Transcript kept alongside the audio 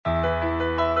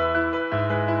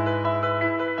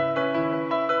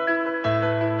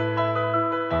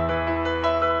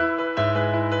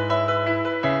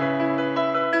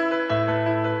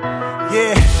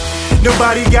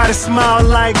Nobody got a smile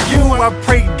like you. I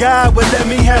pray God would let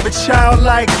me have a child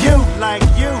like you.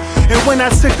 And when I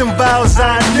took them vows,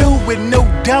 I knew with no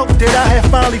doubt that I had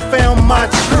finally found my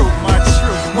true.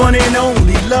 One and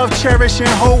only, love, cherish, and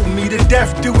hold me. To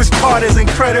death do us part. Is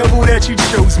incredible that you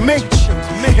chose me.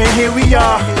 And here we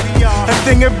are, a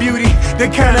thing of beauty,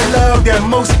 the kind of love that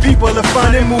most people are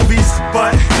finding in movies.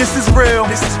 But this is real,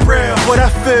 what I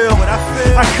feel.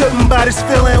 I couldn't buy this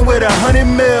feeling with 100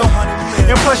 mil.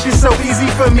 And plus you're so easy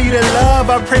for me to love.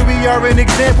 I pray we are an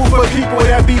example for people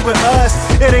that be with us.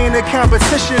 It ain't a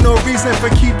competition or reason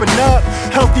for keeping up.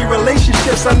 Healthy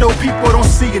relationships, I know people don't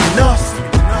see enough.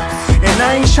 And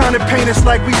I ain't trying to paint us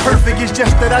like we perfect. It's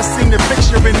just that I seen the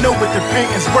picture and know what the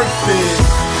painting's worth is.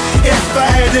 If I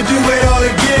had to do it all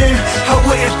again, I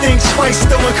wouldn't think twice,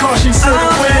 throwing caution to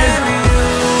the wind.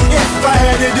 If I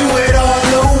had to do it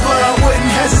all over, I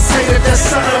wouldn't hesitate if that's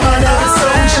something I never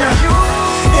told ya.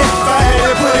 If I had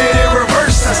to put it in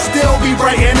reverse, I'd still be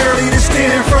bright and early to stand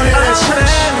in front of that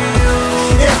church.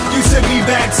 If you took me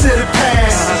back to the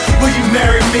past, will you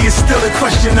marry me? It's still a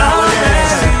question I would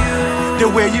ask. The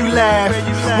way you laugh,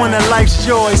 one of life's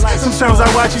joys. Sometimes I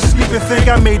watch you sleep and think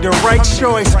I made the right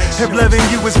choice. If loving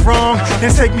you was wrong,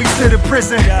 then take me to the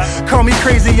prison. Call me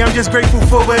crazy, I'm just grateful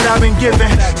for what I've been given.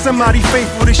 Somebody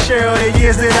faithful to share all the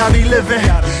years that I be living.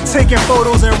 Taking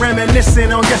photos and reminiscing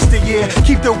on yesteryear.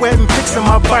 Keep the wedding pics in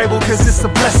my Bible, cause it's a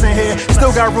blessing here.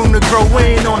 Still got room to grow,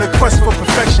 we ain't on a quest for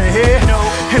perfection here.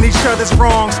 And each other's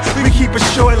wrongs, we keep a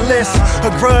short list. A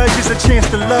grudge is a chance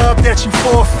to love that you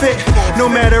forfeit. No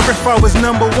matter if I was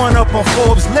 #1 up on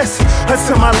Forbes list,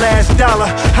 until my last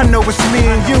dollar, I know it's me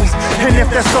and you. And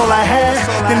if that's all I had,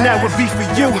 then that would be for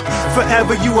you.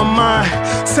 Forever you are mine.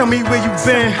 Tell me where you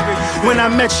been. When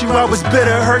I met you, I was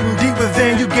bitter, hurting deep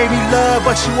within. You gave me love,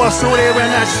 but you also there,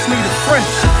 and I just need a friend.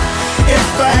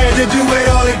 If I had to do it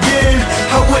all again,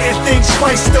 I wouldn't think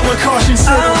twice, throwing caution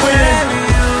to the wind.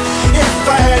 If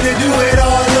I had to do it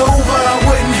all over, I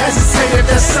wouldn't hesitate if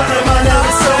that's something I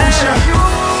never told ya.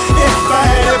 If I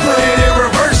had to put it in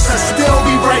reverse, I'd still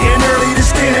be bright and early to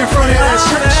stand in front of that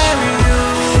church.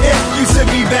 If you took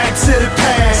me back to the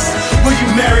past, will you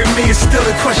marry me? It's still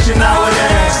a question I would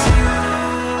ask.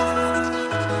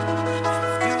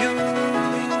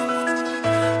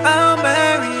 I'll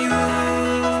marry you.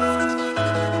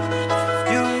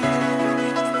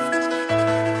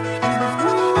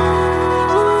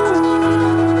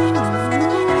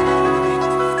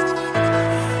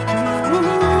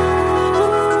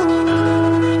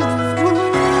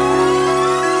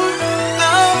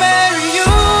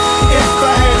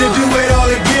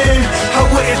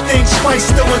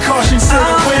 Twice, throwing caution to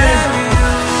the wind.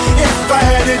 If I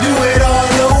had to do it all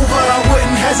over, I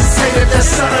wouldn't hesitate if that's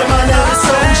something I never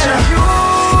told ya.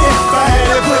 If I had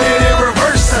to put it in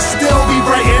reverse, I'd still be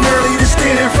bright and early to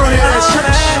stand in front of that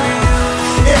church.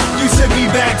 If you took me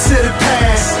back to the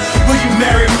past, will you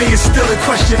marry me? It's still a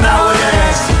question I would